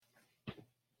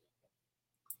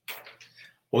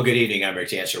Well, good evening. I'm Rick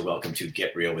Dancer. Welcome to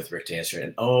Get Real with Rick Dancer.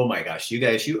 And oh my gosh, you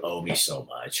guys, you owe me so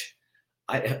much.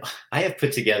 I have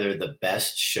put together the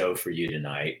best show for you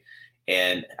tonight.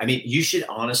 And I mean, you should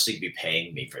honestly be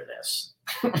paying me for this,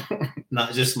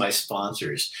 not just my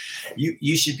sponsors.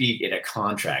 You should be in a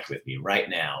contract with me right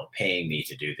now, paying me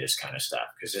to do this kind of stuff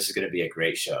because this is going to be a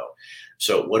great show.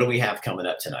 So, what do we have coming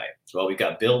up tonight? Well, we've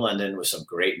got Bill London with some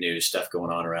great news, stuff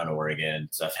going on around Oregon,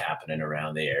 stuff happening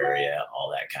around the area,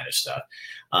 all that kind of stuff.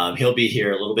 He'll be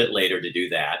here a little bit later to do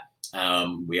that.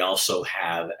 We also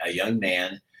have a young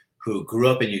man who grew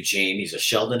up in Eugene. He's a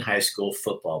Sheldon High School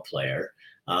football player,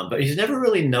 but he's never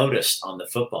really noticed on the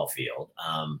football field.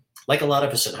 Like a lot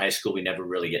of us in high school, we never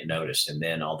really get noticed. And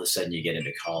then all of a sudden you get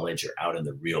into college or out in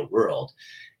the real world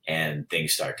and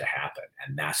things start to happen.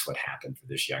 And that's what happened for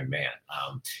this young man.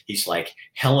 He's like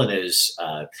Helena's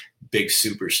big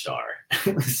superstar.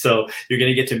 So you're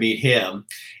going to get to meet him.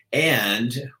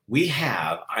 And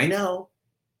I know,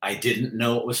 I didn't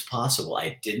know it was possible.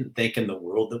 I didn't think in the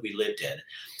world that we lived in.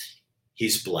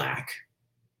 He's Black.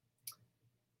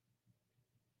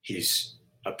 He's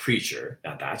a preacher.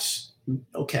 Now that's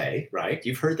okay, right?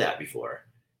 You've heard that before.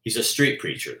 He's a street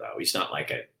preacher, though. He's not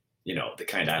like the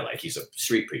kind I like. He's a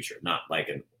street preacher, not like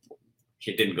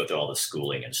he didn't go through all the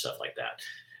schooling and stuff like that.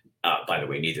 By the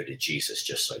way, neither did Jesus,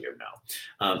 just so you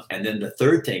know. And then the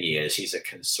third thing he's a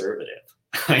conservative.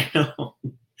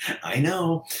 I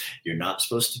know you're not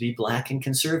supposed to be Black and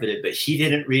conservative, but he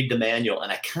didn't read the manual.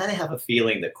 And I kind of have a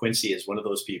feeling that Quincy is one of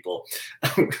those people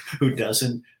who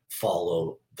doesn't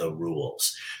follow the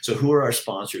rules. So who are our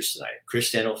sponsors tonight?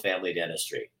 Chris Dental Family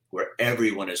Dentistry, where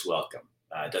everyone is welcome.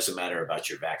 It doesn't matter about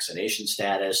your vaccination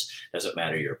status, doesn't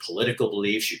matter your political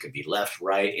beliefs. You could be left,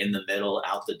 right, in the middle,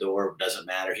 out the door, doesn't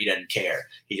matter. He doesn't care.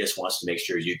 He just wants to make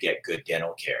sure you get good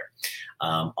dental care.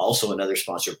 Also another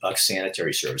sponsor, Bucks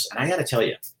Sanitary Service. And I got to tell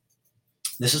you,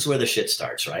 this is where the shit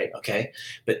starts, right? Okay.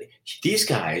 But these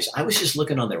guys, I was just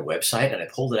looking on their website and I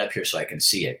pulled it up here so I can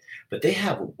see it. But they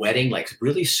have like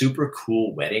really super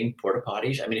cool wedding porta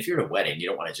potties. I mean, if you're at a wedding, you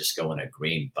don't want to just go in a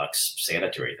green Bucks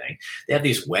sanitary thing. They have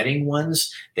these wedding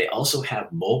ones. They also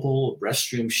have mobile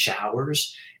restroom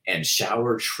showers and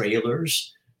shower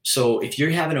trailers. So if you're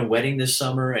having a wedding this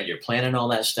summer and you're planning all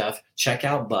that stuff, check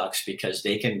out Bucks because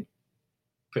they can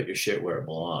put your shit where it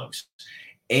belongs.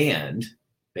 And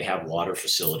they have water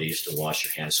facilities to wash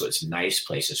your hands. So it's nice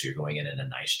places you're going in a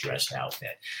nice dressed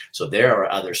outfit. So there are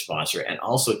other sponsor and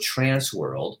also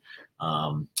Transworld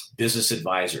Business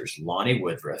Advisors, Lonnie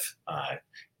Woodruff,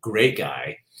 great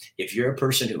guy. If you're a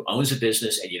person who owns a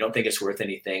business and you don't think it's worth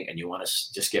anything and you want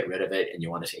to just get rid of it and you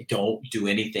want to say, don't do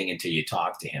anything until you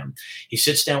talk to him. He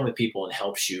sits down with people and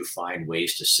helps you find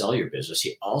ways to sell your business.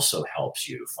 He also helps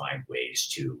you find ways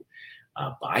to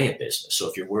buy a business. So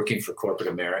if you're working for corporate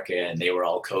America and they were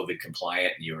all COVID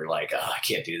compliant and you were like, I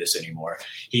can't do this anymore,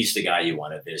 he's the guy you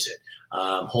want to visit.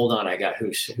 Hold on, I got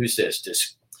who's this?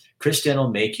 Does Chris Dental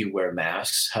make you wear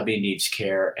masks? Hubby needs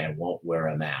care and won't wear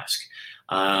a mask.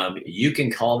 You can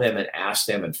call them and ask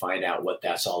them and find out what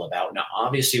that's all about. Now,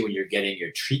 obviously, when you're getting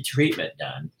your treatment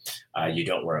done, you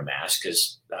don't wear a mask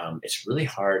because it's really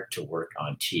hard to work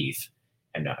on teeth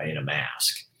and in a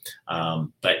mask.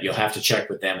 But you'll have to check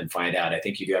with them and find out. I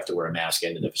think you do have to wear a mask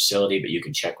into the facility, but you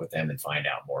can check with them and find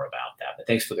out more about that. But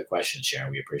thanks for the question,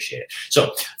 Sharon. We appreciate it.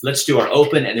 So let's do our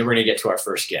open, and then we're going to get to our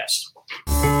first guest.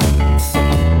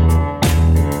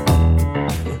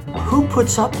 Who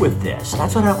puts up with this?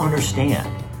 That's what I don't understand.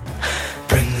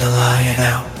 Bring the lion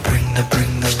out. Bring the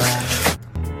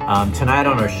lion. Tonight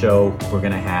on our show, we're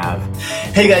going to have...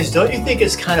 Hey, guys, don't you think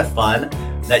it's kind of fun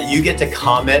that you get to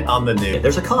comment on the news?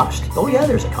 There's a cost. Oh, yeah,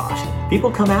 there's a cost. People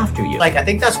come after you. I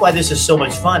think that's why this is so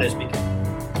much fun is because...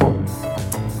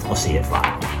 We'll see you at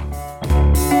 5.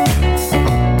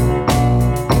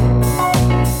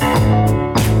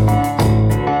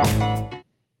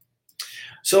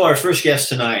 So our first guest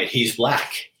tonight, he's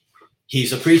Black.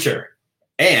 He's a preacher.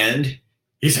 And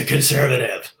he's a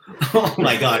conservative. Oh,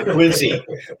 my God. Quincy,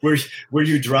 were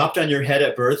you dropped on your head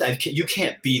at birth? You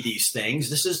can't be these things.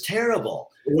 This is terrible.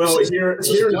 Well, here in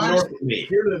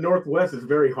the Northwest, it's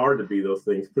very hard to be those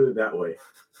things. Put it that way.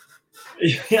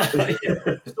 Yeah.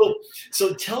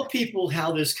 So tell people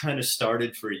how this kind of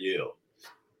started for you.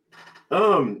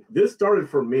 This started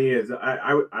for me as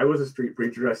I was a street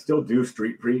preacher. I still do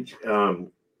street preach.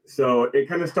 So it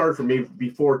kind of started for me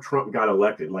before Trump got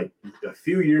elected, like a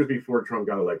few years before Trump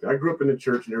got elected. I grew up in the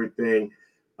church and everything,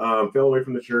 fell away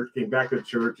from the church, came back to the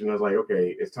church, and I was like,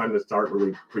 okay, it's time to start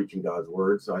really preaching God's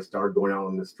word. So I started going out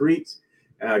on the streets,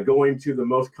 going to the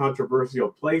most controversial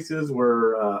places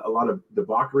where a lot of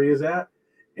debauchery is at,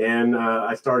 And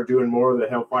I started doing more of the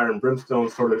hellfire and brimstone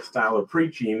sort of style of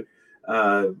preaching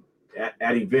at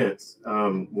events.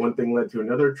 One thing led to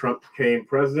another. Trump became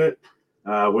president,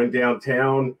 went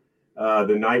downtown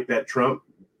the night that Trump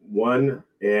won,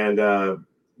 and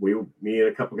me and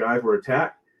a couple guys were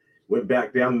attacked. Went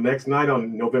back down the next night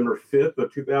on November 5th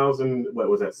of 2000, what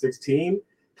was that, 16?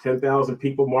 10,000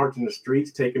 people marching the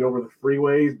streets, taking over the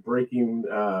freeways, breaking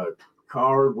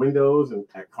car windows and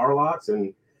at car lots,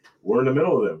 and we're in the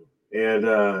middle of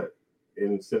them.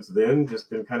 And since then, just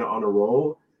been kind of on a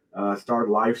roll. Started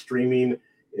live streaming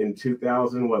in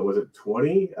 2000, what was it,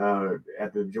 20,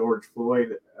 at the George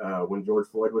Floyd, when George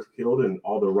Floyd was killed and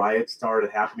all the riots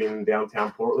started happening in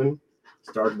downtown Portland.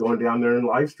 Started going down there and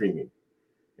live streaming.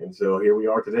 And so here we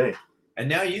are today. And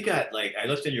now you got, like, I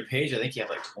looked on your page, I think you have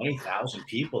like 20,000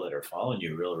 people that are following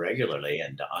you real regularly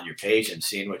and on your page and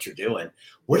seeing what you're doing.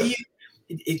 What do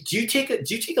you take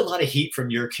a lot of heat from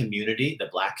your community, the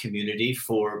Black community,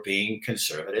 for being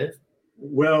conservative?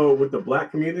 Well, with the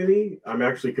Black community, I'm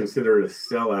actually considered a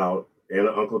sellout and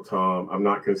an Uncle Tom. I'm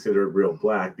not considered real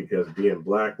Black because being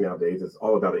Black nowadays is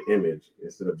all about an image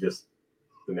instead of just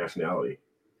the nationality.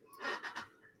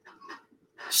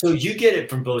 So you get it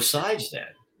from both sides then?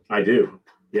 I do,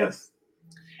 yes.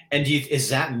 And is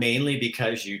that mainly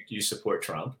because you support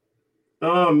Trump?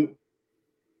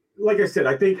 Like I said,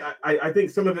 I think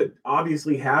some of it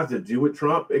obviously has to do with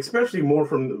Trump, especially more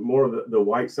from the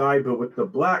white side. But with the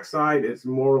Black side, it's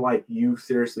more like you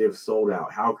seriously have sold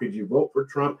out. How could you vote for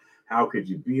Trump? How could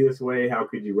you be this way? How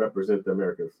could you represent the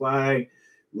American flag?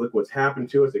 Look what's happened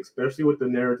to us, especially with the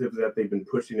narratives that they've been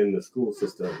pushing in the school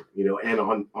system, and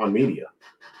on media.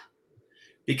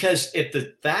 Because if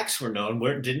the facts were known,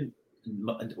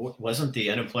 wasn't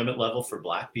the unemployment level for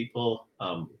Black people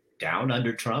down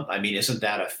under Trump? I mean, isn't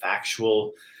that a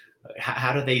factual?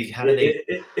 How do they?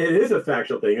 It is a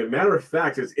factual thing. As a matter of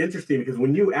fact, it's interesting because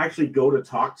when you actually go to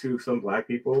talk to some Black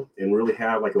people and really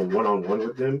have like a one-on-one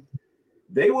with them,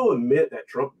 they will admit that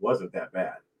Trump wasn't that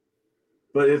bad.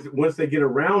 But once they get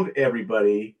around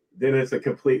everybody, then it's a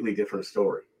completely different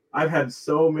story. I've had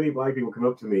so many Black people come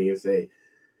up to me and say,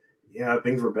 yeah,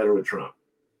 things were better with Trump.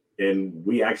 And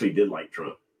we actually did like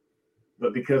Trump.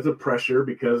 But because of pressure,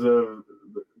 because of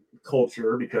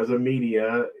culture, because of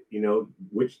media,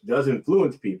 which does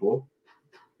influence people,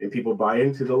 and people buy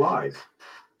into the lies.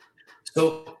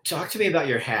 So talk to me about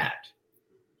your hat.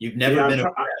 You've never been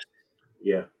oppressed.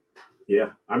 Yeah.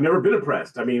 I've never been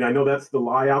oppressed. I mean, I know that's the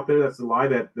lie out there. That's the lie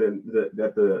that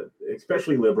the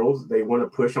especially liberals, they want to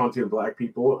push onto Black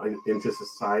people and into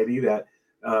society, that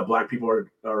Black people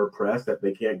are oppressed, that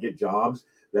they can't get jobs,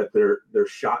 that they're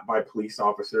shot by police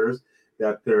officers,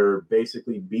 that they're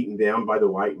basically beaten down by the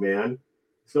white man.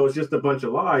 So it's just a bunch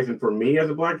of lies. And for me as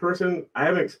a Black person, I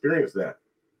haven't experienced that.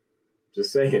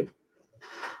 Just saying.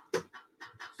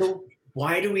 So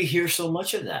why do we hear so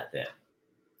much of that then?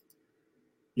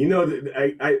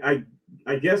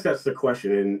 I guess that's the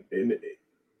question. And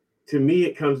to me,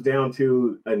 it comes down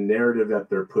to a narrative that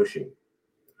they're pushing.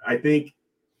 I think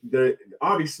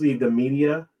obviously the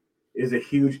media is a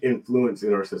huge influence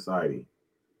in our society,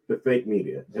 the fake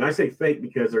media. And I say fake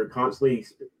because they're constantly,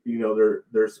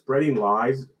 they're spreading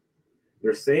lies,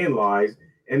 they're saying lies,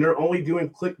 and they're only doing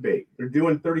clickbait. They're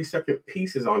doing 30-second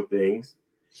pieces on things,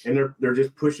 and they're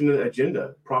just pushing an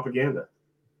agenda, propaganda.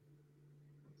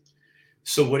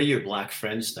 So what do your Black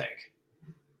friends think?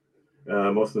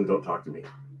 Most of them don't talk to me.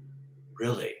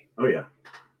 Really? Oh yeah.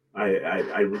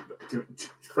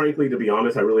 Frankly, to be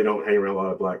honest, I really don't hang around a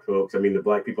lot of Black folks. I mean, the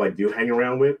Black people I do hang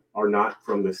around with are not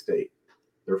from this state.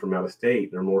 They're from out of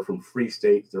state. They're more from free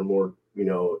states. They're more,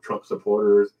 Trump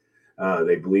supporters.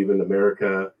 They believe in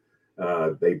America.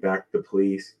 They back the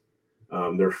police.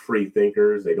 They're free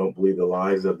thinkers. They don't believe the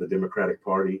lies of the Democratic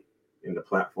Party in the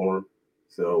platform.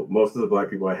 So most of the Black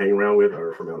people I hang around with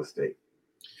are from out of state.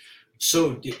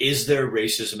 So is there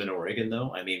racism in Oregon,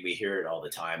 though? I mean, we hear it all the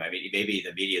time. I mean, maybe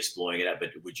the media is blowing it up,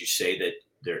 but would you say that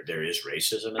there is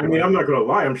racism in Oregon? I'm not going to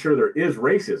lie. I'm sure there is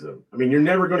racism. I mean, you're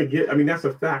never going to get, that's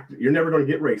a fact. You're never going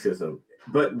to get racism.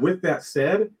 But with that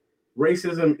said,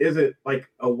 racism isn't like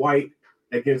a white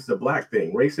against a Black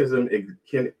thing. Racism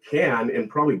can and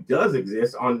probably does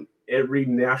exist on every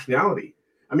nationality.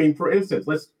 I mean, for instance,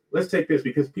 let's take this,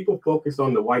 because people focus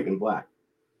on the white and Black,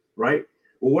 right?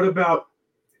 Well, what about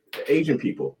Asian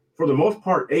people? For the most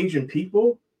part, Asian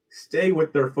people stay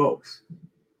with their folks.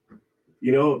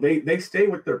 They stay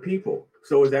with their people.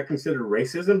 So is that considered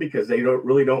racism because they don't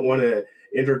want to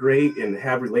integrate and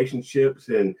have relationships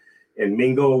and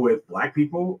mingle with Black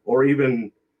people or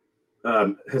even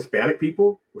Hispanic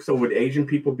people? So would Asian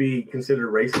people be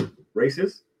considered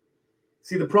racist?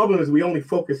 See, the problem is we only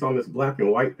focus on this black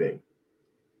and white thing.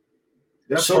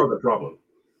 That's part of the problem.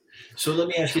 So let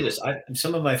me ask you this.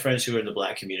 Some of my friends who are in the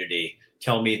black community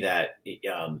tell me that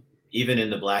even in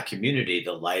the black community,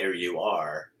 the lighter you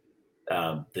are,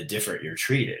 the different you're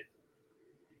treated.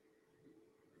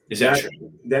 Is that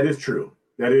true? That is true.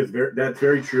 That's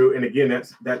very true. And again,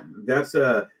 that's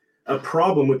a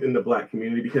problem within the black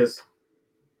community, because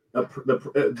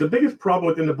the biggest problem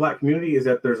within the black community is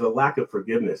that there's a lack of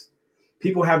forgiveness.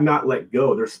 People have not let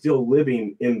go. They're still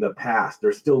living in the past.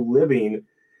 They're still living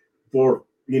for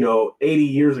 80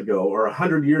 years ago or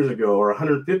 100 years ago or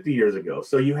 150 years ago.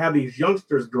 So you have these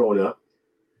youngsters growing up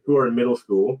who are in middle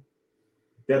school,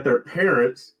 that their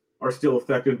parents are still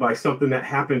affected by something that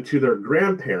happened to their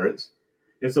grandparents.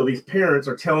 And so these parents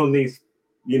are telling these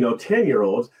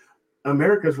 10-year-olds,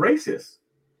 America's racist.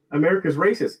 America's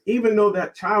racist, even though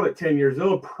that child at 10 years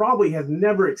old probably has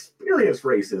never experienced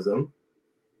racism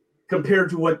compared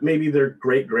to what maybe their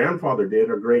great grandfather did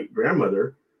or great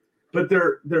grandmother. But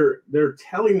they're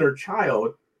telling their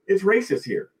child it's racist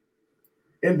here.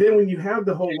 And then when you have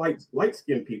the whole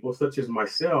light-skinned people, such as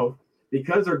myself,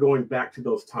 because they're going back to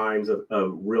those times of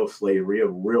real slavery,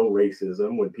 of real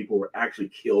racism, when people were actually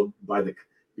killed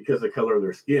because of the color of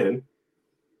their skin,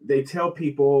 they tell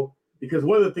people, because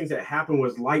one of the things that happened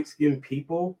was light-skinned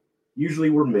people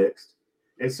usually were mixed.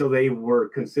 And so they were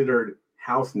considered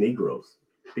house Negroes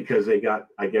because they got,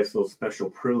 I guess, those special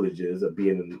privileges of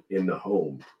being in the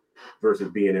home versus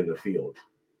being in the field.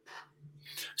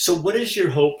 So what is your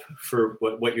hope for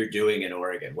what you're doing in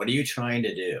Oregon? What are you trying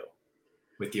to do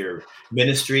with your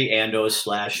ministry?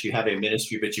 You have a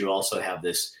ministry, but you also have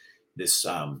this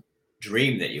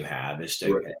dream that you have is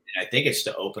to, right. I think it's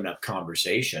to open up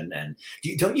conversation. And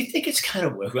don't you think it's kind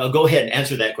of, well, go ahead and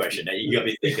answer that question. You got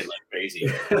me thinking like crazy.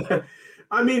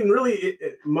 I mean, really,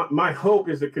 my hope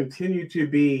is to continue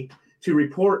to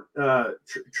report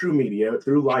true media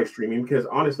through live streaming, because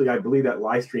honestly, I believe that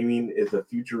live streaming is the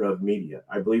future of media.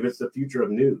 I believe it's the future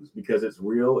of news because it's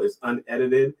real, it's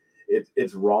unedited,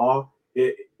 it's raw,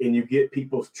 and you get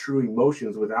people's true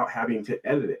emotions without having to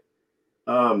edit it.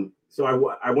 So I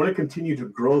want to continue to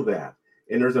grow that.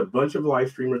 And there's a bunch of live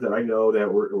streamers that I know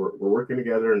that we're working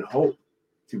together and hope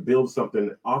to build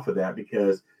something off of that,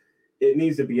 because it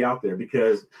needs to be out there.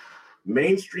 Because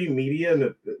mainstream media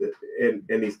and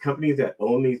these companies that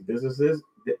own these businesses,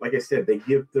 like I said, they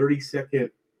give 30-second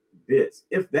bits,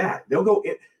 if that. They'll go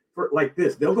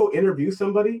they'll go interview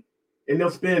somebody and they'll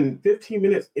spend 15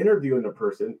 minutes interviewing a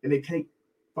person, and they take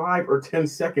 5 or 10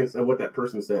 seconds of what that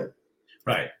person said.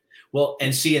 Right. Well,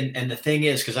 and see, and the thing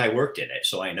is, because I worked in it,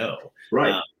 so I know.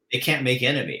 Right. They can't make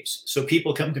enemies. So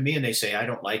people come to me and they say, I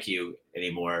don't like you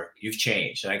anymore. You've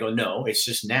changed. And I go, no, it's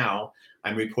just now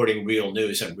I'm reporting real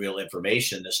news and real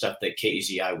information, the stuff that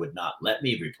KEZI would not let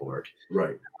me report.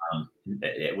 Right.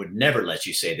 It would never let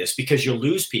you say this because you'll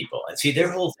lose people. And see,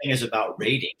 their whole thing is about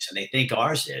ratings, and they think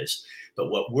ours is. But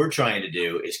what we're trying to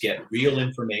do is get real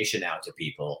information out to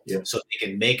people so they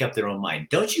can make up their own mind.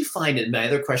 Don't you find it? My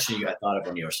other question I thought of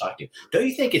when you were talking, don't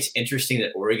you think it's interesting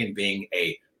that Oregon, being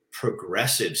a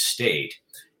progressive state,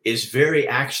 is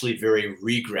actually very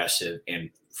regressive in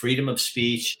freedom of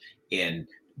speech, in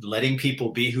letting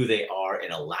people be who they are,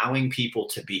 and allowing people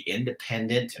to be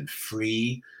independent and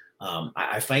free?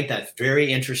 I find that very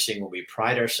interesting when we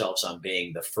pride ourselves on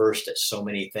being the first at so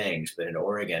many things. But in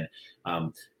Oregon,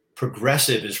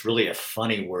 progressive is really a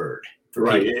funny word.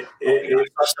 Right.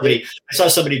 I saw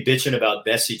somebody bitching about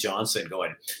Betsy Johnson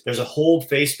going, there's a whole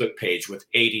Facebook page with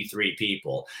 83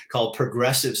 people called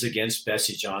Progressives Against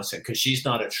Betsy Johnson because she's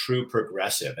not a true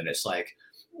progressive. And it's like,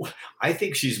 I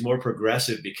think she's more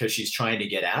progressive because she's trying to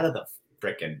get out of the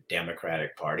frickin'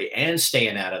 Democratic Party and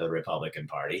staying out of the Republican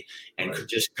Party and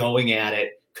just going at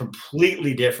it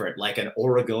completely different, like an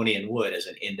Oregonian would as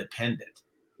an independent.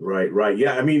 Right.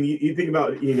 Yeah. I mean, you think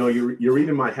about, you're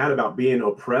reading my hat about being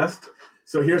oppressed.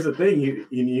 So here's the thing,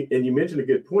 you mentioned a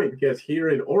good point, because here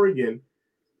in Oregon,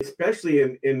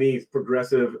 especially in these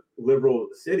progressive liberal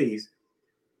cities,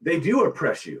 they do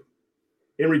oppress you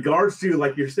in regards to,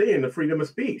 like you're saying, the freedom of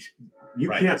speech. You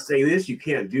can't say this, you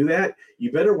can't do that.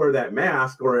 You better wear that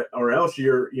mask or else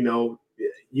you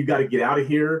got to get out of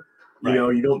here.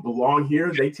 You don't belong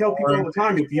here. They tell people all the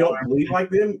time, if you don't believe like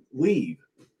them, leave.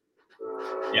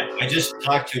 Yeah, I just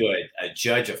talked to a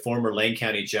judge, a former Lane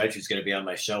County judge, who's going to be on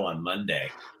my show on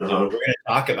Monday. So we're going to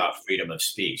talk about freedom of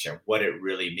speech and what it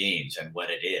really means and what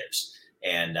it is.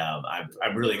 And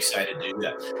I'm really excited to do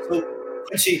that. So,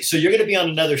 Quincy, you're going to be on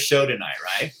another show tonight,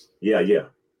 right? Yeah.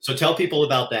 So tell people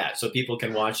about that so people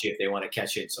can watch you if they want to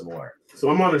catch it some more. So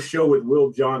I'm on a show with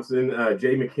Will Johnson,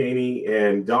 Jay McCaney,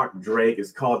 and Doc Drake.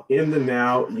 It's called In the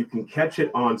Now. You can catch it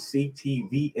on ctva.tv,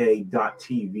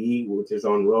 which is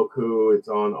on Roku. It's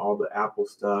on all the Apple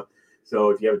stuff. So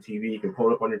if you have a TV, you can pull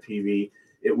it up on your TV.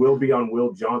 It will be on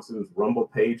Will Johnson's Rumble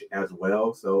page as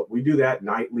well. So we do that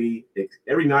nightly,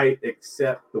 every night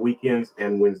except the weekends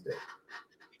and Wednesday.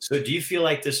 So do you feel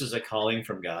like this is a calling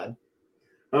from God?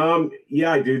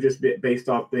 Yeah, I do, just based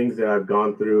off things that I've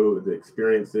gone through, the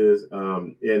experiences.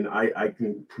 And I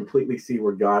can completely see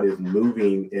where God is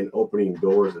moving and opening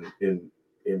doors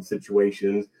in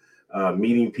situations,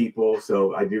 meeting people.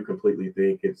 So I do completely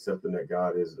think it's something that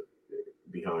God is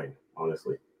behind,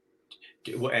 honestly.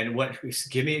 And what?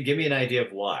 Give me an idea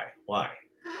of why. Why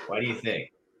do you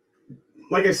think?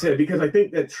 Like I said, because I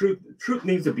think that truth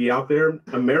needs to be out there.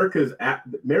 America's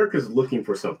looking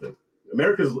for something.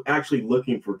 America's actually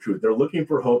looking for truth. They're looking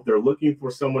for hope. They're looking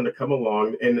for someone to come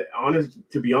along. And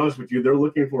to be honest with you, they're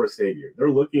looking for a savior. They're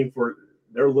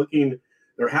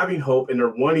having hope, and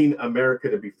they're wanting America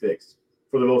to be fixed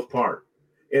for the most part.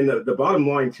 And the bottom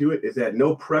line to it is that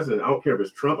no president, I don't care if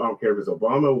it's Trump, I don't care if it's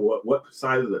Obama, what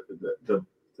side of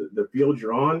the field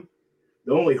you're on,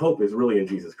 the only hope is really in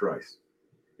Jesus Christ.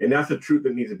 And that's the truth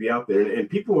that needs to be out there. And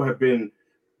people have been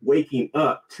waking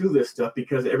up to this stuff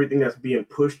because of everything that's being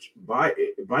pushed by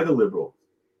the liberals,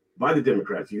 by the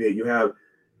Democrats. You have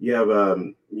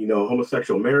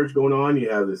homosexual marriage going on. You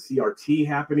have the CRT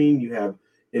happening. You have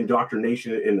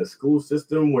indoctrination in the school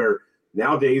system where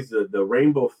nowadays the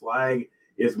rainbow flag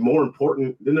is more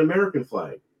important than the American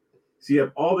flag. So you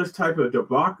have all this type of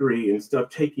debauchery and stuff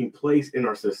taking place in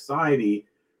our society,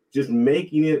 just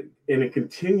making it and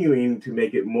continuing to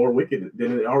make it more wicked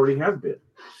than it already has been.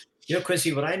 You know,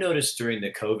 Quincy, what I noticed during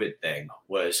the COVID thing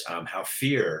was how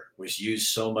fear was used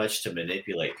so much to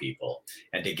manipulate people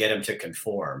and to get them to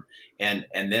conform. And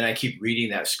then I keep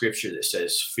reading that scripture that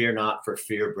says, "Fear not, for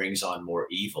fear brings on more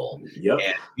evil." Yep.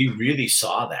 And we really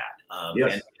saw that.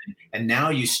 Yes. And now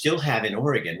you still have in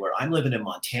Oregon, where I'm living in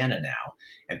Montana now,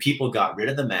 and people got rid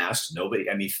of the masks.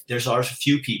 There's a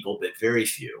few people, but very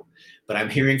few. But I'm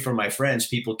hearing from my friends,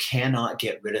 people cannot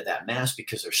get rid of that mask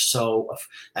because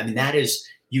that is,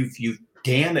 you've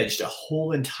damaged a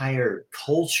whole entire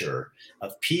culture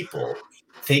of people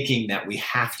thinking that we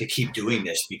have to keep doing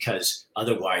this because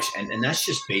otherwise, and that's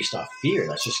just based off fear.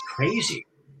 That's just crazy.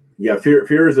 Yeah,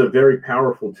 fear is a very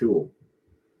powerful tool.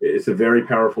 It's a very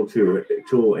powerful tool,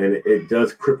 and it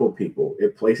does cripple people.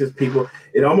 It places people.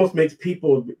 It almost makes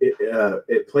people.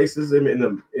 It places them in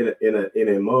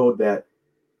a mode that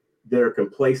they're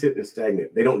complacent and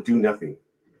stagnant. They don't do nothing,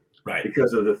 right?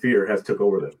 Because of the fear has took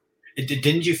over them.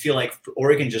 Didn't you feel like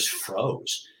Oregon just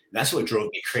froze? And that's what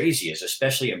drove me crazy. Is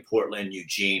especially in Portland,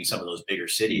 Eugene, some of those bigger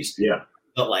cities. Yeah.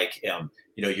 But like,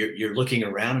 you're looking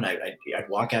around, and I'd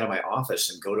walk out of my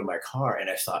office and go to my car, and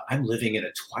I thought, I'm living in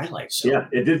a twilight zone. Yeah,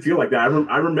 it did feel like that.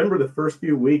 I remember the first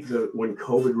few weeks when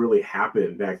COVID really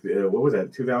happened back then. What was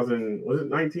that? 2000? Was it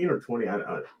 19 or 20?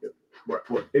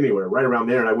 Anywhere right around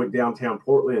there. And I went downtown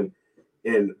Portland,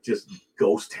 and just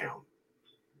ghost town.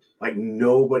 Like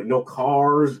nobody, no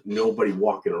cars, nobody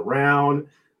walking around.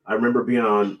 I remember being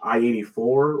on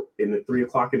I-84 at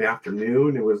 3:00 in the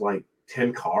afternoon. It was like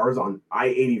 10 cars on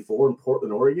I-84 in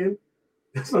Portland, Oregon.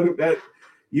 So that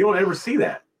you don't ever see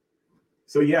that.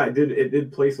 So yeah, it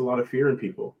did place a lot of fear in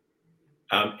people.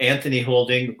 Anthony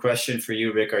Holding, question for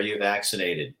you, Rick: are you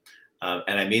vaccinated?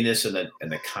 And I mean this in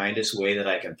the kindest way that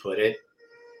I can put it.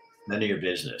 None of your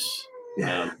business.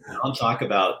 I don't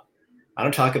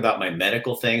talk about my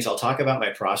medical things. I'll talk about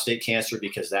my prostate cancer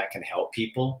because that can help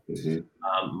people.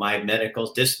 Mm-hmm. My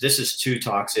medical, this is too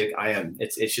toxic.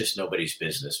 It's just nobody's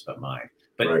business but mine.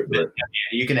 But, right. But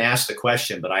you can ask the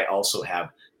question, but I also have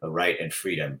the right and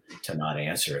freedom to not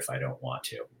answer if I don't want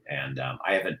to. And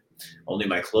only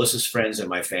my closest friends and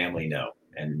my family know,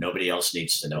 and nobody else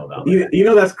needs to know about that. You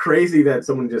know, that's crazy that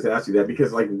someone just asked you that,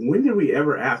 because like, when did we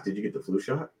ever ask, did you get the flu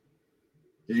shot?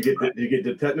 Did you get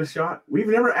the tetanus shot? We've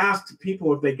never asked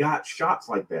people if they got shots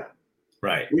like that.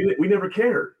 Right. We never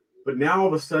cared. But now all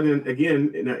of a sudden,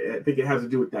 again, and I think it has to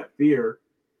do with that fear,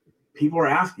 people are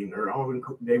asking,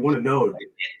 they want to know.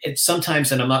 It's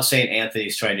sometimes, and I'm not saying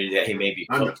Anthony's trying to do that. He may be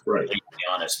completely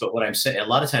honest, but what I'm saying, a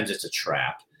lot of times it's a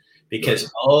trap because,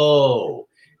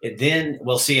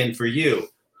 and for you,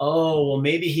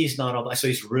 maybe he's not a black, so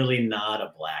he's really not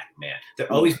a black man.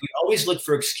 We always look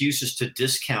for excuses to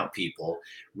discount people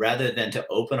rather than to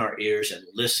open our ears and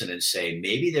listen and say,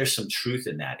 maybe there's some truth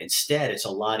in that. Instead, it's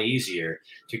a lot easier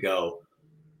to go,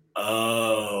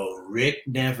 Rick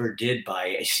never did buy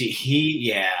it.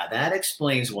 See, that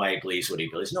explains why he believes what he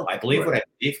believes. No, I believe what I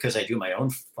believe because I do my own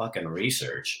fucking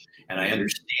research. and I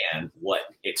understand what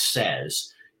it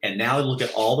says. And now look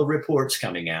at all the reports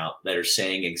coming out that are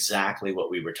saying exactly what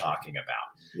we were talking about.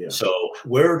 Yeah. So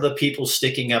where are the people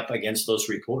sticking up against those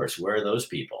reports? Where are those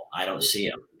people? I don't see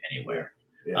them anywhere.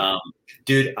 Yeah.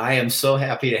 Dude, I am so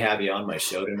happy to have you on my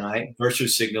show tonight. Virtue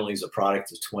signaling is a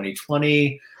product of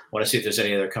 2020. Want to see if there's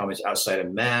any other comments outside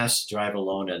of masks, drive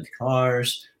alone in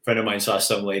cars. A friend of mine saw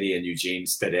some lady in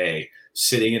Eugene's today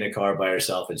sitting in a car by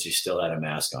herself and she still had a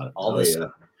mask on. All this,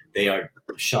 they are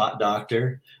shot,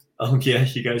 doctor. Oh, yeah,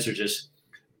 you guys are just,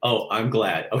 oh, I'm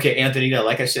glad. Okay, Anthony, now,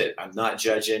 like I said, I'm not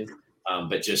judging,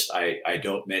 but just I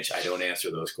don't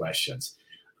answer those questions.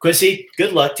 Quincy,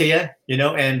 good luck to you, you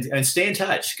know, and stay in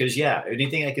touch because, yeah,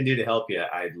 anything I can do to help you,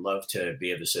 I'd love to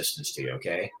be of assistance to you,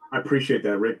 okay? I appreciate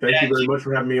that, Rick. Thank you very much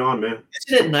for having me on, man.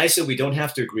 Isn't it nice that we don't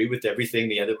have to agree with everything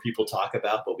the other people talk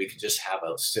about, but we can just have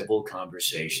a civil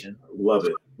conversation? Love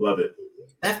it. Love it.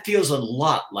 That feels a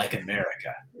lot like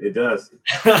America. It does.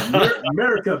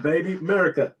 America, baby.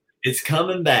 America. It's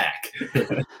coming back.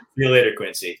 See you later,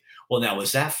 Quincy. Well, now,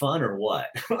 was that fun or what?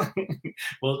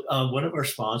 Well, one of our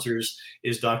sponsors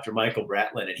is Dr. Michael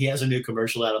Bratlin, and he has a new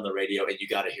commercial out on the radio, and you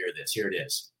got to hear this. Here it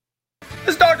is.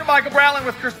 This is Dr. Michael Bratlin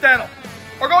with Chris Dental.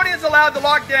 Oregonians allowed the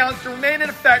lockdowns to remain in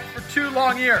effect for 2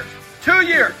 long years. 2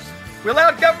 years. We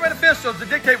allowed government officials to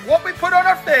dictate what we put on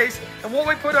our face and what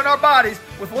we put on our bodies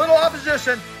with little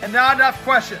opposition and not enough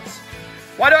questions.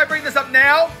 Why do I bring this up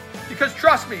now? Because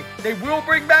trust me, they will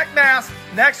bring back masks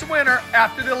next winter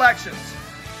after the elections.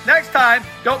 Next time,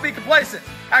 don't be complacent.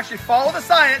 Actually follow the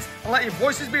science and let your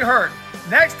voices be heard.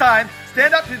 Next time,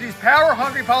 stand up to these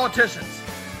power-hungry politicians.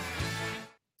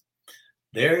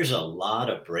 There's a lot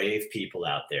of brave people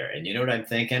out there. And you know what I'm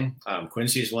thinking?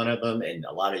 Quincy's one of them. And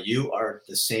a lot of you are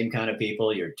the same kind of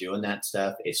people. You're doing that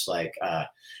stuff. It's like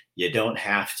you don't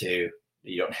have to.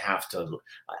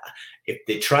 If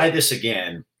they try this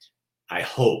again, I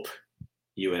hope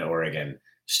you in Oregon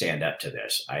stand up to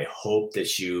this. I hope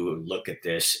that you look at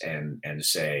this and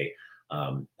say,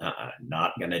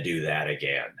 not going to do that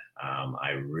again.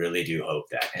 I really do hope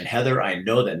that. And Heather, I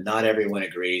know that not everyone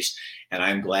agrees, and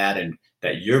I'm glad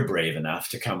that you're brave enough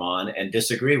to come on and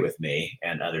disagree with me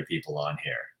and other people on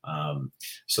here.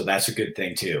 So that's a good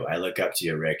thing too. I look up to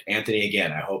you, Rick. Anthony,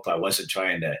 again, I hope I wasn't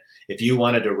trying to, if you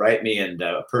wanted to write me in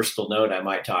a personal note, I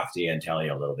might talk to you and tell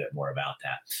you a little bit more about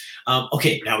that.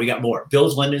 Okay, now we got more.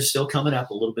 Bill's London is still coming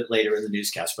up a little bit later in the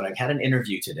newscast, but I've had an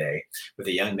interview today with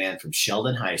a young man from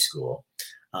Sheldon High School.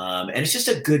 And it's just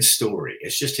a good story.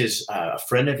 It's just a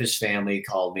friend of his family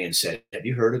called me and said, have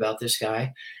you heard about this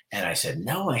guy? And I said,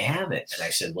 no, I haven't. And I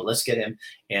said, well, let's get him.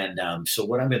 And so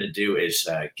what I'm going to do is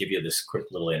give you this quick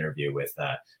little interview with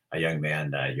a young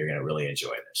man. You're going to really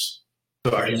enjoy this.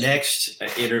 So our next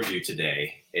interview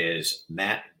today is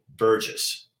Matt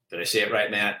Burgess. Did I say it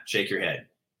right, Matt? Shake your head.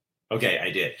 Okay,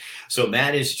 I did. So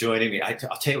Matt is joining me. I'll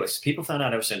tell you what, people found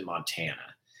out I was in Montana.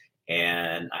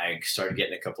 And I started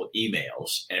getting a couple of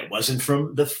emails, and it wasn't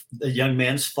from the young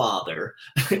man's father.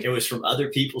 It was from other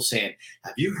people saying,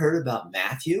 have you heard about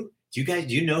Matthew? Do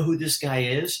you know who this guy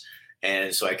is?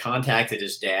 And so I contacted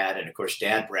his dad, and of course,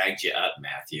 Dad bragged you up,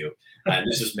 Matthew.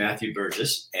 This is Matthew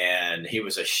Burgess, and he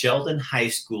was a Sheldon High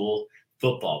School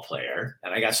football player.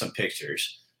 And I got some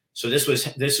pictures. So this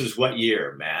was what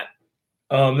year, Matt?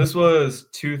 This was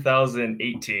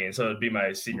 2018, so it'd be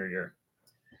my senior year.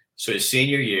 So his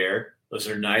senior year, those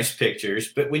are nice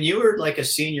pictures. But when you were like a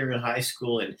senior in high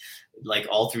school and like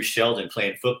all through Sheldon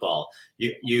playing football,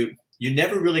 you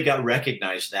never really got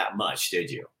recognized that much, did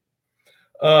you?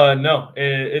 No,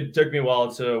 it took me a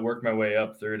while to work my way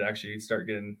up through to actually start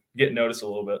getting noticed a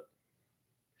little bit.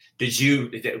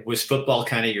 Was football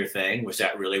kind of your thing? Was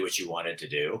that really what you wanted to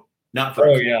do? Not for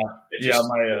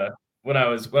When I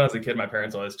was a kid, my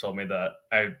parents always told me that,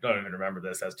 I don't even remember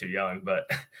this, I was too young, but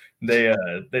they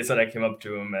said I came up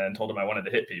to them and told them I wanted to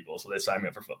hit people, so they signed me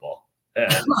up for football.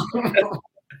 And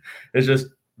it's just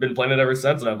been playing it ever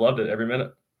since, and I've loved it every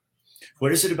minute.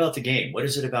 What is it about the game? What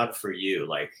is it about for you,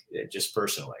 like just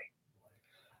personally?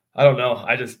 I don't know.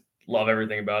 I just love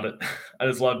everything about it. I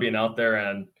just love being out there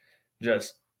and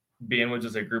just being with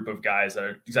just a group of guys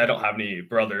because I don't have any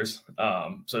brothers,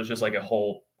 so it's just like a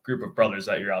whole group of brothers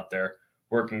that you're out there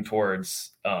working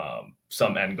towards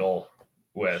some end goal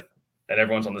with, and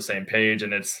everyone's on the same page,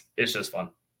 and it's just fun.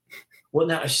 Well,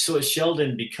 now, so at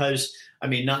Sheldon, because, I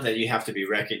mean, not that you have to be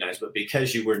recognized, but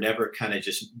because you were never kind of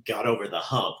just got over the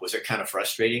hump, was it kind of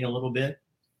frustrating a little bit?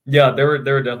 Yeah, there were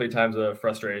definitely times of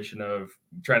frustration of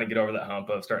trying to get over that hump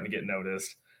of starting to get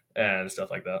noticed and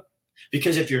stuff like that.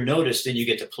 Because if you're noticed, then you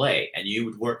get to play, and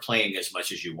you weren't playing as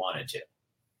much as you wanted to.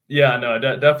 Yeah, no,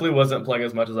 definitely wasn't playing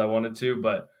as much as I wanted to,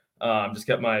 but Just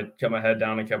kept my head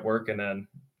down and kept working and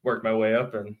worked my way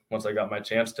up. And once I got my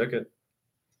chance, took it.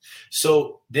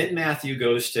 So then Matthew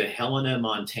goes to Helena,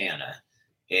 Montana.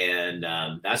 And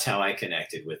that's how I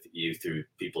connected with you, through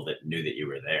people that knew that you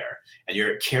were there. And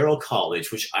you're at Carroll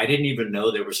College, which I didn't even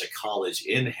know there was a college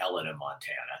in Helena,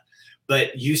 Montana.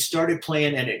 But you started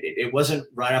playing, and it wasn't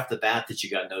right off the bat that you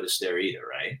got noticed there either,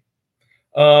 right?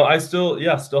 I still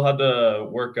had to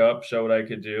work up, show what I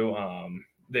could do.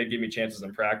 They give me chances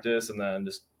in practice, and then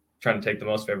just trying to take the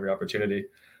most of every opportunity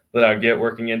that I would get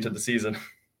working into the season.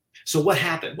 So what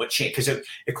happened? What changed? Because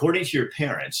according to your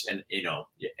parents, and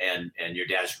and your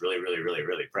dad's really, really, really,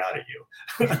 really proud of you.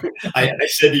 I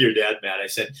said to your dad, Matt, I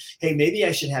said, hey, maybe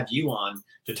I should have you on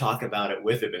to talk about it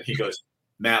with him. And he goes,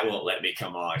 Matt won't let me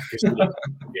come on because he doesn't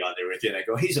be on there with you. And I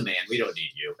go, he's a man. We don't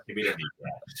need you. We don't need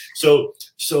that. So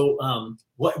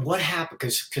what happened?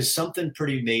 Because something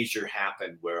pretty major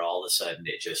happened where all of a sudden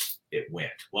it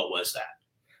went. What was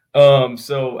that?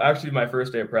 So actually my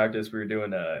first day of practice, we were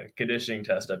doing a conditioning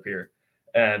test up here.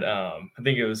 And I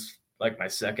think it was like my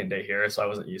second day here. So I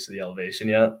wasn't used to the elevation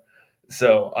yet.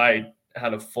 So I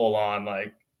had a full on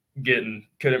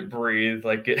couldn't breathe.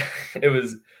 Like it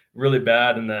was really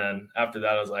bad. And then after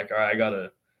that, I was like, all right,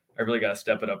 I really got to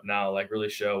step it up now, like really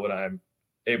show what I'm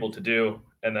able to do.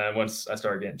 And then once I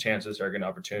started getting chances, started getting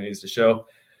opportunities to show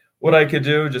what I could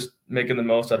do, just making the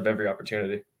most out of every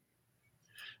opportunity.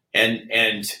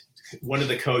 And one of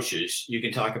the coaches, you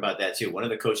can talk about that too. One of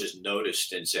the coaches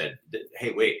noticed and said,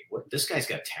 hey, wait, this guy's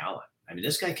got talent. I mean,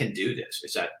 this guy can do this.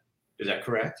 Is that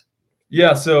correct?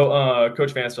 Yeah. So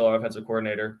Coach Vanstel, our offensive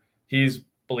coordinator, he's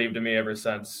believed in me ever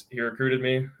since he recruited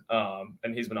me.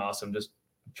 And he's been awesome, just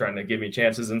trying to give me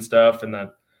chances and stuff. And then,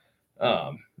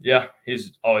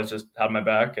 he's always just had my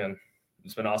back, and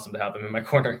it's been awesome to have him in my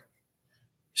corner.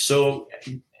 So,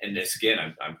 and this again,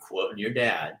 I'm quoting your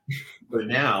dad, but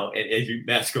now, and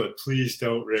Matt's going, please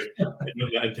don't, Rick.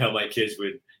 I tell my kids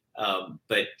would,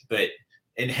 but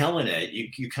in Helena,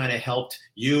 you kind of helped,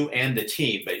 you and the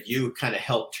team, but you kind of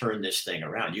helped turn this thing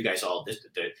around. You guys all,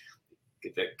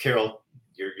 the Carroll,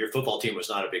 your football team was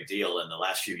not a big deal in the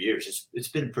last few years. It's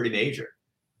been pretty major.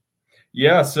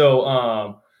 Yeah.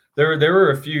 So there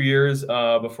were a few years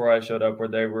before I showed up where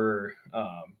they were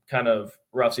kind of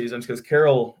rough seasons, because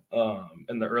Carroll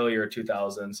in the earlier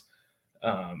 2000s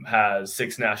has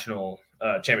 6 national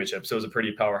championships. So it was a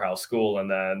pretty powerhouse school. And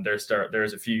then there's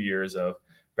a few years of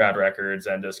bad records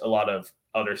and just a lot of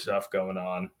other stuff going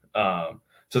on.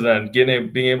 So then being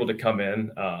able to come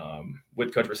in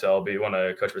with Coach Purcell, be one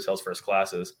of Coach Purcell's first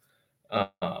classes.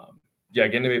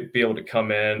 Getting to be able to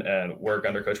come in and work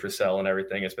under Coach Purcell and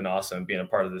everything. It's been awesome being a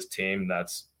part of this team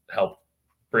that's helped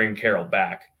bring Carroll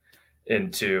back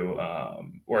into,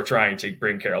 or trying to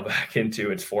bring Carroll back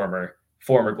into its former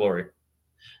glory.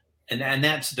 And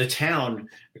that's the town,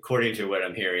 according to what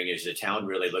I'm hearing, is the town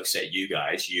really looks at you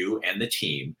guys, you and the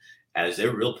team, as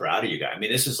they're real proud of you guys. I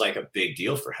mean, this is like a big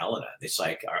deal for Helena. It's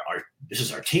like this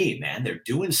is our team, man. They're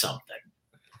doing something.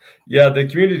 Yeah, the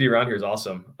community around here is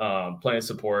awesome. Plenty of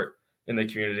support in the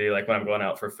community. Like when I'm going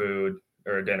out for food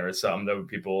or dinner or something, there were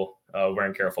people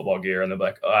wearing Carroll football gear, and they're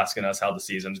like asking us how the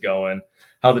season's going,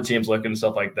 how the team's looking,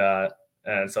 stuff like that.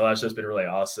 And so that's just been really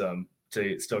awesome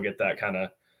to still get that kind of,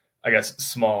 I guess,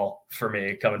 small for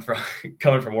me coming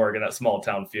from Oregon, that small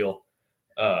town feel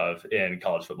in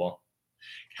college football.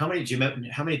 How many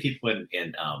people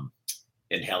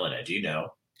in Helena? Do you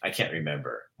know? I can't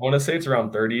remember. I want to say it's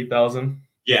around 30,000.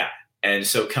 Yeah. And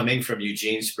so coming from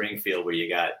Eugene, Springfield, where you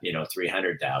got,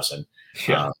 300,000,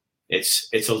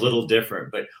 it's a little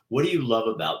different. But what do you love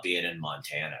about being in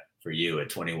Montana for you, a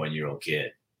 21-year-old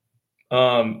kid?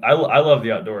 I love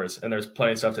the outdoors, and there's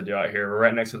plenty of stuff to do out here. We're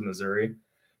right next to the Missouri,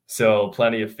 so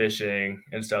plenty of fishing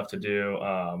and stuff to do.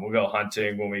 We'll go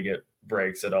hunting when we get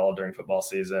breaks at all during football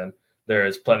season.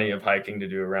 There's plenty of hiking to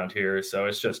do around here. So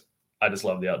I just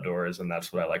love the outdoors, and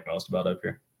that's what I like most about up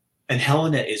here. And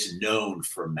Helena is known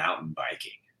for mountain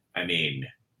biking. I mean,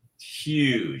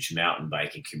 huge mountain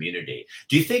biking community.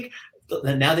 Do you think,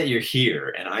 now that you're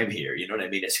here and I'm here, you know what I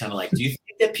mean? It's kind of like, do you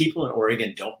think that people in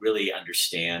Oregon don't really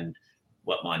understand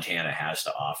what Montana has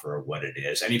to offer or what it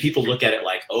is? I mean, people look at it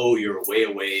like, oh, you're way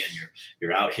away and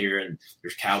you're out here and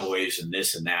there's cowboys and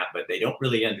this and that, but they don't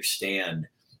really understand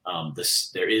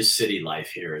there is city life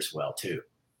here as well too.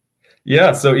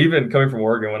 Yeah. So even coming from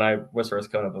Oregon, when I was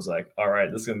first coming up, I was like, all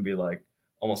right, this is going to be like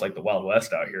almost like the Wild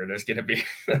West out here. There's going to be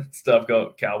stuff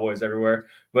cowboys everywhere.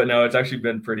 But no, it's actually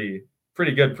been pretty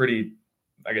good, pretty,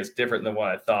 I guess, different than what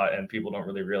I thought. And people don't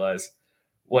really realize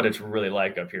what it's really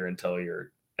like up here until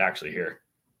you're actually here.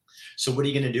 So what are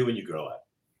you going to do when you grow up?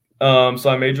 So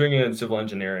I'm majoring in civil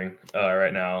engineering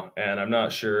right now, and I'm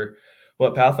not sure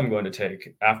what path I'm going to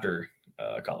take after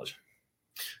college.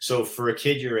 So for a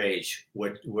kid your age,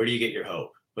 where do you get your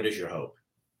hope? What is your hope?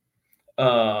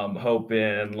 Hope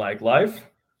in like life?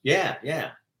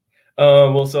 Yeah.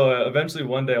 Well, so eventually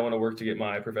one day I want to work to get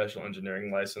my professional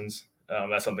engineering license.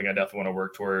 That's something I definitely want to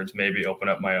work towards. Maybe open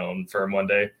up my own firm one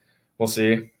day. We'll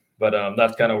see. But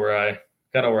that's kind of where I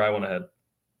want to head.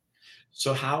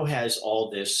 So how has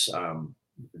all this,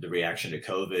 the reaction to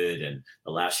COVID and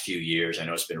the last few years, I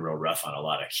know it's been real rough on a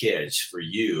lot of kids. For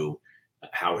you,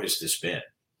 how has this been?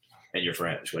 And your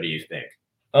friends, what do you think?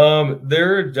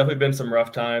 There have definitely been some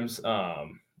rough times.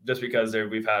 Just because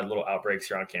we've had little outbreaks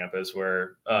here on campus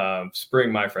where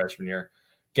spring my freshman year,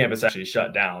 campus actually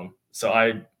shut down. So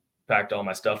I packed all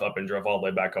my stuff up and drove all the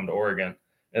way back home to Oregon.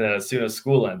 And then as soon as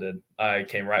school ended, I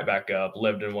came right back up,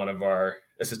 lived in one of our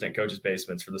assistant coaches'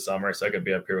 basements for the summer so I could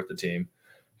be up here with the team,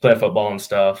 play football and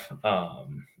stuff.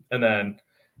 And then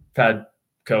had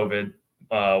COVID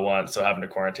once, so having to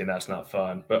quarantine, that's not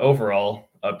fun. But overall,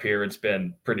 up here, it's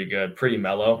been pretty good, pretty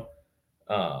mellow.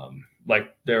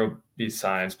 Like there will be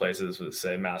signs, places that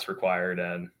say mask required,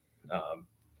 and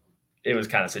it was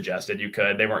kind of suggested you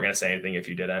could. They weren't going to say anything if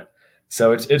you didn't.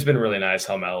 So it's been really nice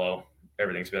how mellow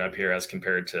everything's been up here as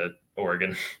compared to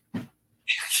Oregon.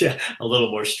 Yeah, a little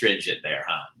more stringent there,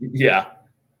 huh? Yeah.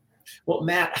 Well,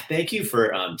 Matt, thank you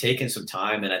for taking some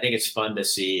time, and I think it's fun to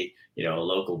see a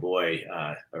local boy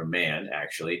or man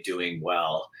actually doing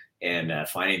well and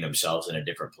finding themselves in a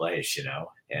different place.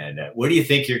 And where do you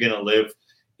think you're going to live?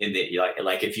 In the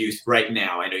like if you right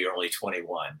now, I know you're only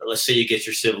 21, but let's say you get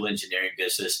your civil engineering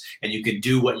business and you can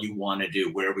do what you want to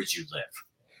do. Where would you live?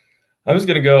 I'm just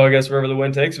gonna go, I guess, wherever the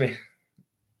wind takes me.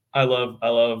 I love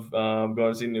going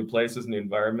to see new places, new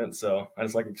environments. So I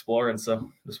just like exploring. So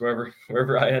just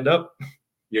wherever I end up.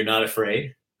 You're not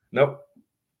afraid? Nope.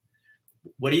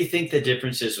 What do you think the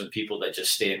difference is with people that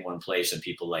just stay in one place and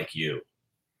people like you?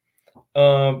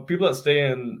 People that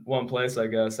stay in one place, I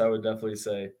guess I would definitely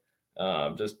say.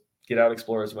 Just get out,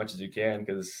 explore as much as you can,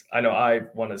 because I know I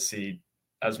want to see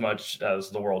as much as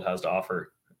the world has to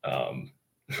offer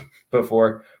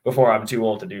before I'm too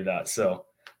old to do that. So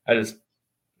I just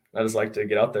like to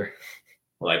get out there.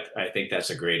 Well, I think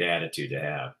that's a great attitude to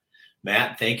have.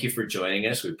 Matt, thank you for joining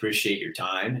us. We appreciate your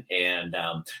time. And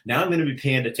now I'm going to be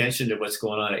paying attention to what's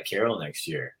going on at Carroll next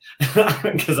year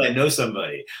because I know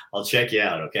somebody. I'll check you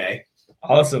out. Okay.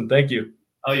 Awesome. Thank you.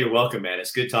 Oh, you're welcome, man.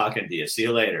 It's good talking to you. See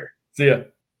you later. See ya.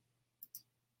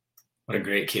 What a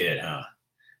great kid, huh?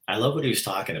 I love what he was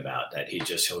talking about, that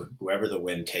wherever the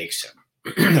wind takes him.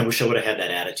 I wish I would have had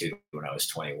that attitude when I was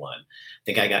 21. I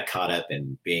think I got caught up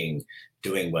in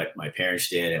doing what my parents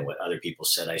did and what other people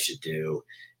said I should do.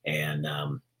 And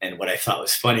what I thought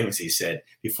was funny was he said,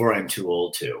 before I'm too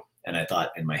old to. And I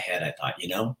thought in my head,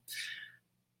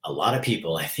 a lot of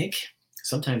people, I think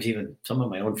sometimes even some of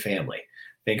my own family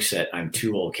thinks that I'm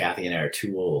too old. Kathy and I are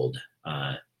too old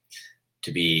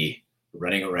to be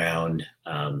running around,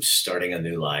 starting a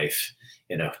new life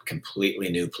in a completely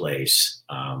new place.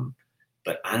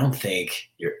 But I don't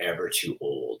think you're ever too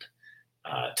old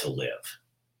to live,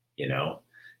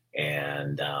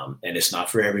 and it's not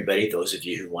for everybody. Those of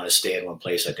you who want to stay in one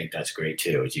place, I think that's great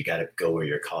too. You got to go where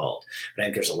you're called. But I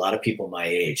think there's a lot of people my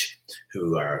age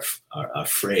who are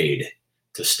afraid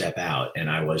to step out, and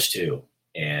I was too.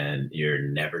 And you're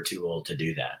never too old to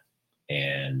do that.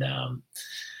 And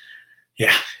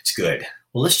yeah, it's good.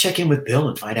 Well, let's check in with Bill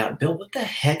and find out, Bill, what the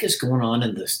heck is going on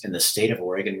in the state of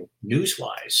Oregon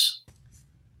news-wise?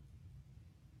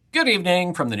 Good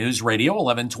evening from the News Radio,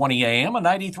 1120 AM and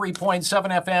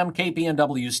 93.7 FM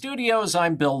KPNW studios.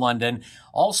 I'm Bill London,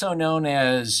 also known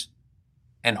as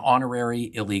an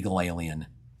honorary illegal alien.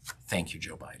 Thank you,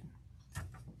 Joe Biden.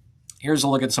 Here's a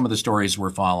look at some of the stories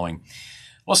we're following.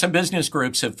 Well, some business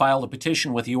groups have filed a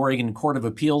petition with the Oregon Court of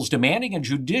Appeals demanding a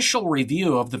judicial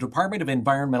review of the Department of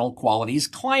Environmental Quality's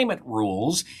climate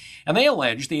rules, and they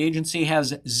allege the agency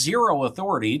has zero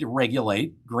authority to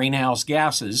regulate greenhouse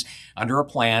gases under a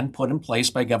plan put in place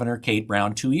by Governor Kate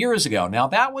Brown 2 years ago. Now,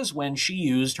 that was when she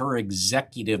used her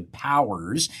executive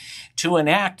powers to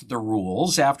enact the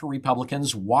rules after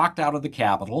Republicans walked out of the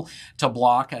Capitol to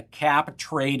block a cap,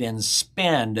 trade, and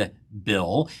spend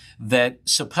bill that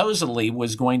supposedly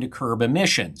was going to curb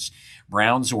emissions.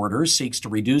 Brown's order seeks to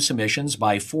reduce emissions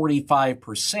by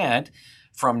 45%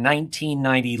 from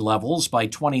 1990 levels by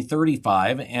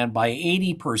 2035 and by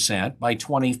 80% by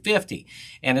 2050.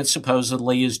 And it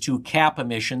supposedly is to cap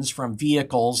emissions from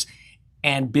vehicles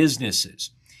and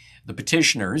businesses. The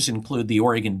petitioners include the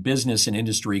Oregon Business and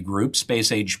Industry Group,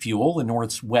 Space Age Fuel, the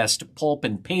Northwest Pulp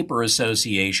and Paper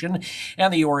Association,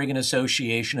 and the Oregon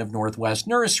Association of Northwest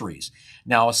Nurseries.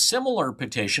 Now, a similar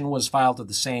petition was filed at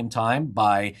the same time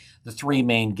by the three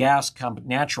main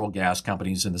natural gas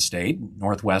companies in the state,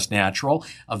 Northwest Natural,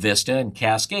 Avista, and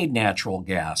Cascade Natural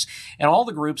Gas. And all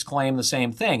the groups claim the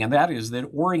same thing, and that is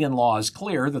that Oregon law is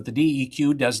clear that the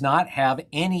DEQ does not have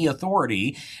any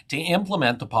authority to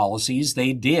implement the policies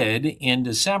they did in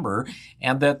December,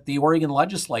 and that the Oregon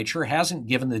legislature hasn't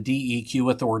given the DEQ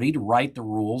authority to write the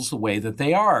rules the way that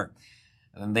they are.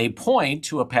 And they point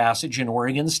to a passage in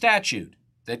Oregon statute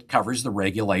that covers the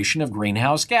regulation of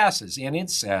greenhouse gases. And it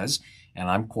says, and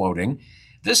I'm quoting,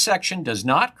 "This section does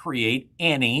not create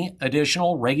any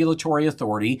additional regulatory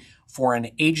authority for an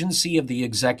agency of the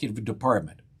executive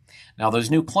department." Now,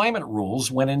 those new climate rules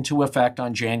went into effect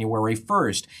on January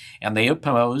 1st, and they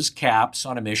impose caps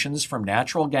on emissions from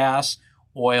natural gas,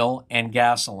 oil, and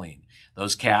gasoline.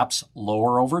 Those caps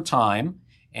lower over time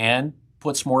and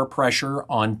puts more pressure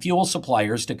on fuel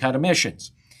suppliers to cut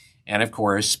emissions. And of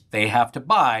course, they have to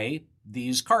buy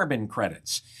these carbon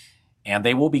credits, and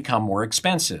they will become more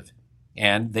expensive.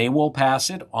 And they will pass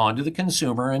it on to the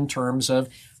consumer in terms of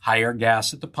higher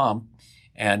gas at the pump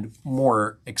and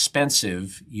more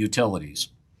expensive utilities.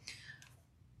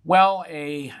 Well,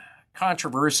 a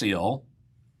controversial,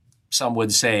 some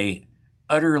would say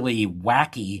utterly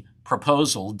wacky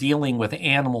proposal dealing with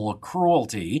animal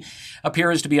cruelty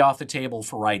appears to be off the table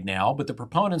for right now, but the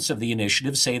proponents of the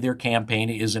initiative say their campaign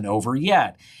isn't over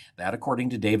yet. That,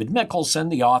 according to David Mickelson,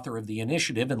 the author of the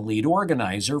initiative and lead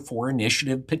organizer for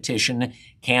Initiative Petition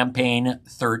Campaign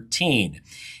 13.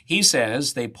 He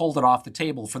says they pulled it off the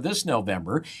table for this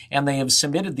November, and they have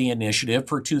submitted the initiative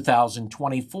for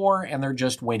 2024, and they're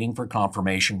just waiting for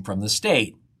confirmation from the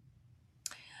state.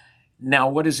 Now,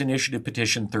 what is Initiative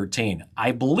Petition 13?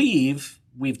 I believe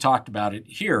we've talked about it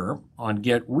here on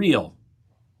Get Real.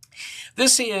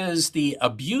 This is the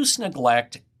Abuse,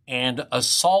 Neglect, and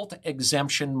Assault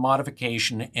Exemption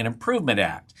Modification and Improvement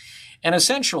Act. And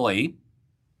essentially,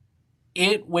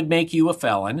 it would make you a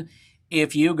felon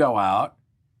if you go out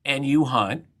and you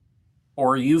hunt,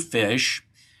 or you fish,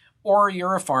 or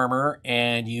you're a farmer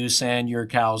and you send your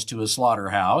cows to a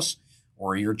slaughterhouse,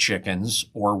 or your chickens,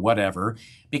 or whatever,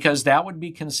 because that would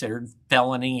be considered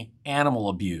felony animal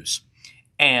abuse.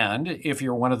 And if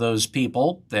you're one of those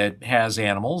people that has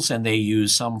animals and they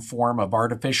use some form of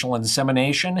artificial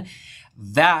insemination,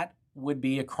 that would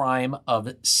be a crime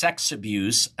of sex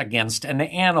abuse against an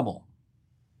animal.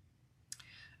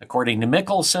 According to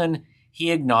Mickelson,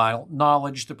 he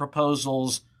acknowledged the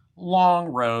proposal's long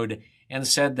road and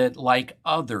said that, like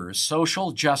other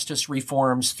social justice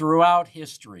reforms throughout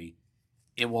history,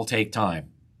 it will take time.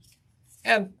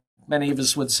 And many of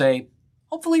us would say,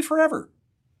 hopefully forever.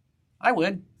 I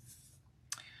would.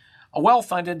 A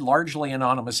well-funded, largely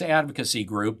anonymous advocacy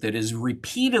group that has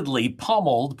repeatedly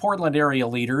pummeled Portland area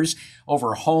leaders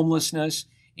over homelessness,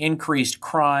 increased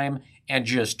crime, and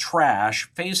just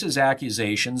trash faces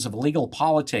accusations of illegal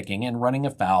politicking and running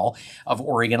afoul of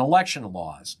Oregon election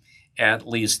laws. At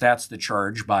least that's the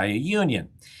charge by a union.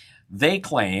 They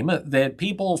claim that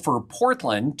People for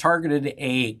Portland targeted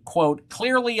a, quote,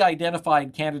 clearly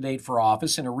identified candidate for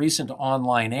office in a recent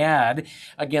online ad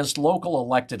against local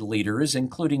elected leaders,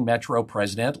 including Metro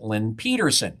President Lynn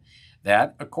Peterson.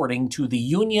 That, according to the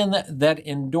union that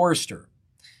endorsed her.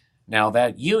 Now,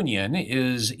 that union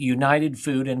is United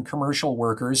Food and Commercial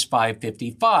Workers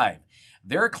 555.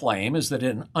 Their claim is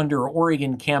that under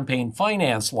Oregon campaign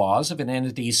finance laws, if an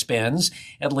entity spends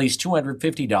at least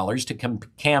 $250 to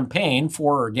campaign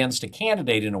for or against a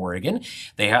candidate in Oregon,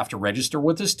 they have to register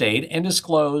with the state and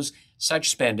disclose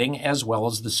such spending as well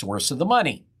as the source of the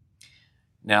money.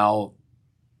 Now,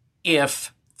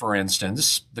 if, for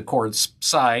instance, the courts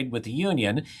side with the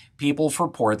union, People for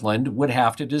Portland would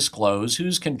have to disclose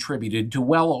who's contributed to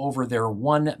well over their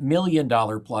 $1 million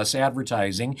plus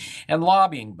advertising and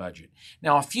lobbying budget.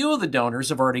 Now, a few of the donors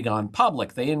have already gone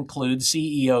public. They include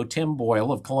CEO Tim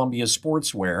Boyle of Columbia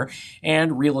Sportswear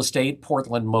and real estate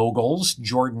Portland moguls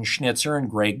Jordan Schnitzer and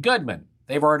Greg Goodman.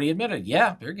 They've already admitted,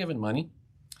 yeah, they're giving money.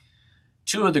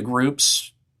 Two of the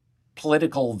group's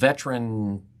political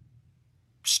veteran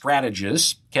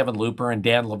strategists, Kevin Looper and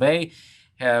Dan LeVay,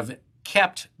 have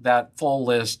kept that full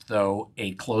list, though,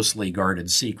 a closely guarded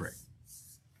secret.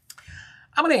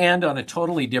 I'm going to end on a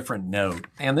totally different note,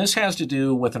 and this has to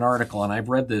do with an article, and I've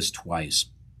read this twice.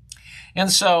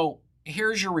 And so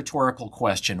here's your rhetorical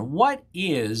question. What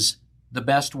is the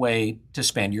best way to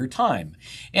spend your time?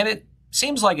 And it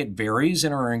seems like it varies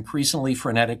in our increasingly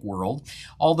frenetic world,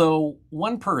 although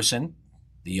one person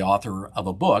the author of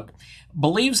a book,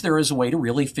 believes there is a way to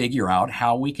really figure out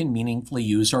how we can meaningfully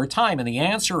use our time. And the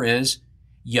answer is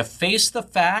you face the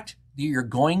fact that you're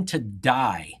going to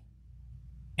die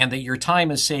and that your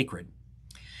time is sacred.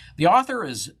 The author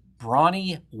is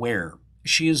Bronnie Ware.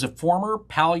 She is a former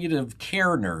palliative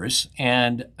care nurse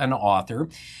and an author,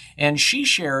 and she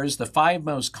shares the 5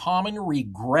 most common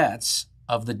regrets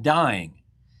of the dying.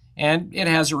 And it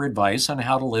has her advice on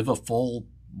how to live a full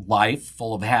life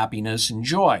full of happiness and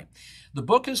joy. The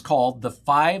book is called The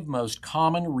 5 Most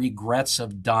Common Regrets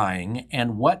of Dying,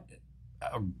 and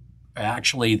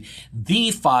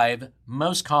the 5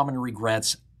 most common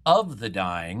regrets of the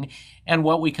dying and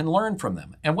what we can learn from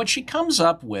them. And what she comes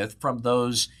up with from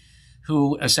those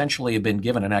who essentially have been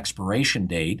given an expiration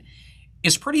date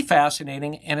is pretty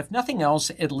fascinating, and if nothing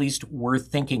else, at least worth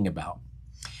thinking about.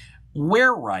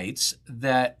 Ware writes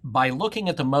that by looking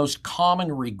at the most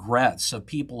common regrets of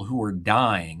people who are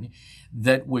dying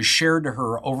that was shared to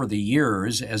her over the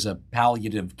years as a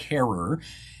palliative carer,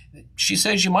 she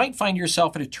says you might find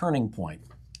yourself at a turning point.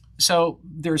 So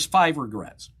there's 5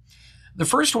 regrets. The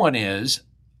first one is,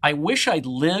 I wish I'd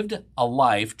lived a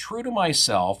life true to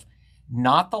myself,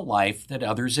 not the life that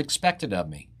others expected of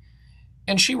me.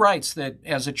 And she writes that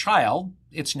as a child,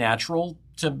 it's natural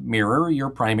to mirror your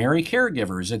primary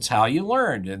caregivers. It's how you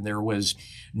learned, and there was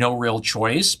no real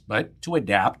choice but to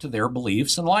adapt to their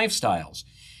beliefs and lifestyles.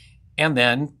 And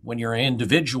then when your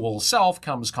individual self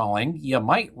comes calling, you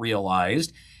might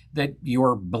realize that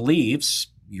your beliefs,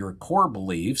 your core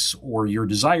beliefs, or your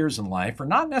desires in life are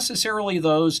not necessarily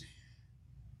those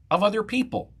of other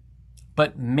people.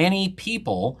 But many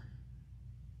people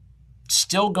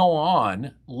still go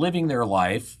on living their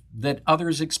life that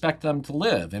others expect them to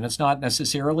live, and it's not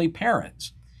necessarily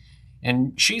parents.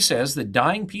 And she says that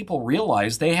dying people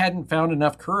realized they hadn't found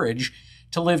enough courage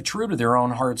to live true to their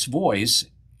own heart's voice,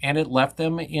 and it left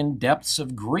them in depths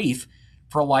of grief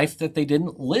for a life that they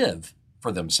didn't live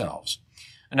for themselves.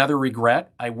 Another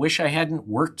regret, I wish I hadn't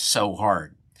worked so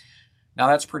hard. Now,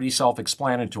 that's pretty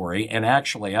self-explanatory, and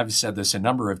actually, I've said this a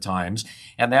number of times,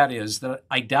 and that is that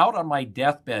I doubt on my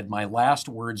deathbed my last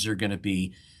words are going to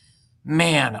be,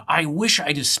 man, I wish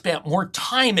I'd have spent more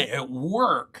time at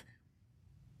work.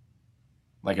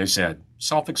 Like I said,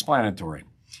 self-explanatory.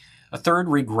 A third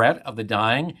regret of the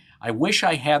dying, I wish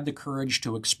I had the courage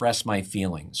to express my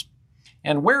feelings.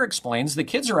 And Ware explains the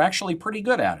kids are actually pretty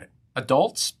good at it.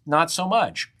 Adults, not so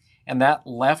much. And that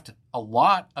left a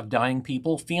lot of dying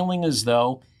people feeling as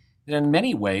though, in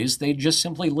many ways, they just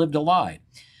simply lived a lie.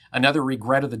 Another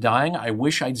regret of the dying, I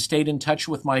wish I'd stayed in touch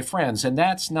with my friends. And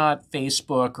that's not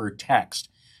Facebook or text.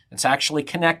 It's actually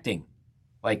connecting,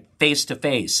 like face to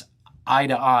face, eye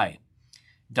to eye.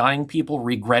 Dying people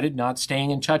regretted not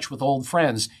staying in touch with old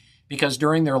friends because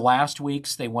during their last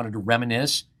weeks, they wanted to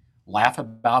reminisce, laugh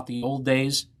about the old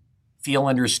days, feel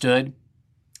understood,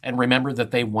 and remember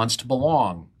that they once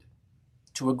belonged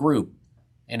to a group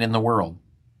and in the world.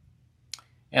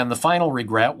 And the final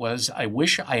regret was, I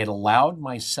wish I had allowed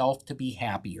myself to be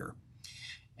happier.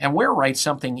 And Ware writes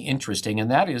something interesting,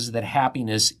 and that is that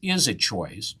happiness is a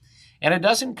choice, and it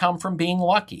doesn't come from being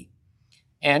lucky.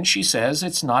 And she says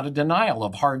it's not a denial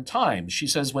of hard times. She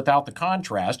says without the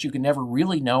contrast, you can never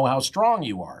really know how strong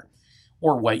you are,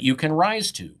 or what you can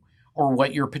rise to, or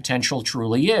what your potential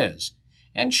truly is.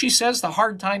 And she says the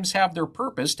hard times have their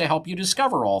purpose to help you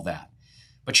discover all that.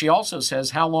 But she also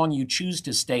says how long you choose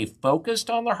to stay focused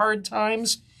on the hard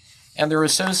times and their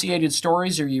associated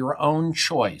stories are your own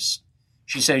choice.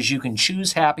 She says you can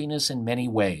choose happiness in many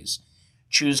ways.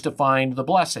 Choose to find the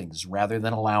blessings rather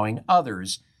than allowing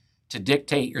others to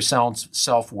dictate your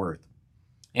self-worth.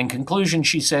 In conclusion,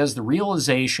 she says the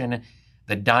realization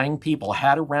that dying people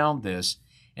had around this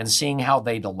and seeing how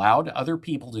they'd allowed other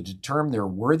people to determine their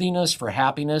worthiness for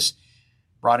happiness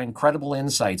brought incredible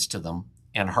insights to them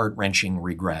and heart-wrenching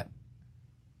regret.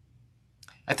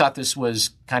 I thought this was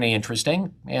kind of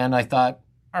interesting, and I thought,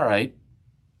 all right,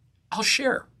 I'll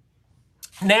share.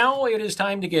 Now it is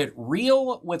time to get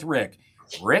real with Rick.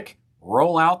 Rick,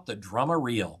 roll out the drummer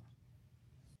reel.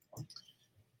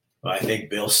 Well, I think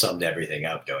Bill summed everything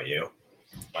up, don't you?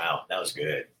 Wow, that was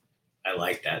good. I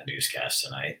like that newscast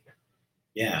tonight.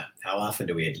 Yeah, how often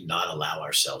do we not allow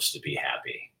ourselves to be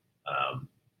happy?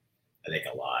 I think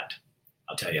a lot.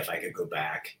 I'll tell you, if I could go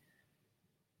back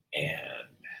and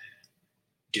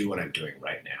do what I'm doing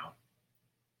right now,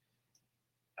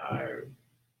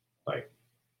 like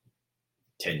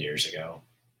 10 years ago,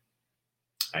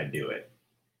 I'd do it.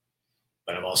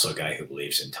 But I'm also a guy who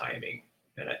believes in timing,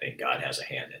 and I think God has a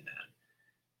hand in that.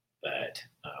 But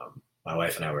my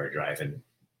wife and I were driving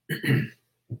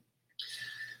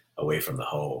away from the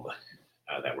home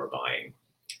that we're buying,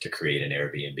 to create an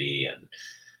Airbnb and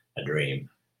a dream.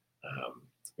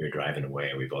 We were driving away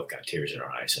and we both got tears in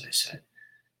our eyes. And I said,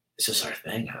 "This is our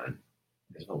thing, hon.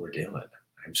 This is what we're doing.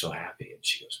 I'm so happy." And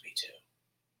she goes, "Me too."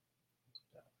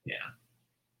 So, yeah.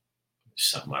 It's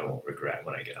something I won't regret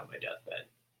when I get on my deathbed.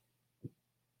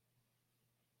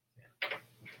 Yeah.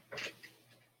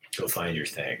 Go find your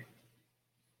thing.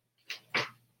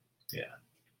 Yeah.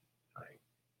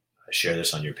 I share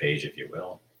this on your page if you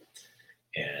will.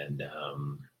 And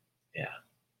yeah.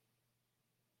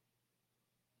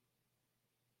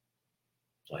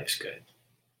 Life's good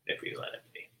if we let it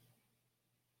be.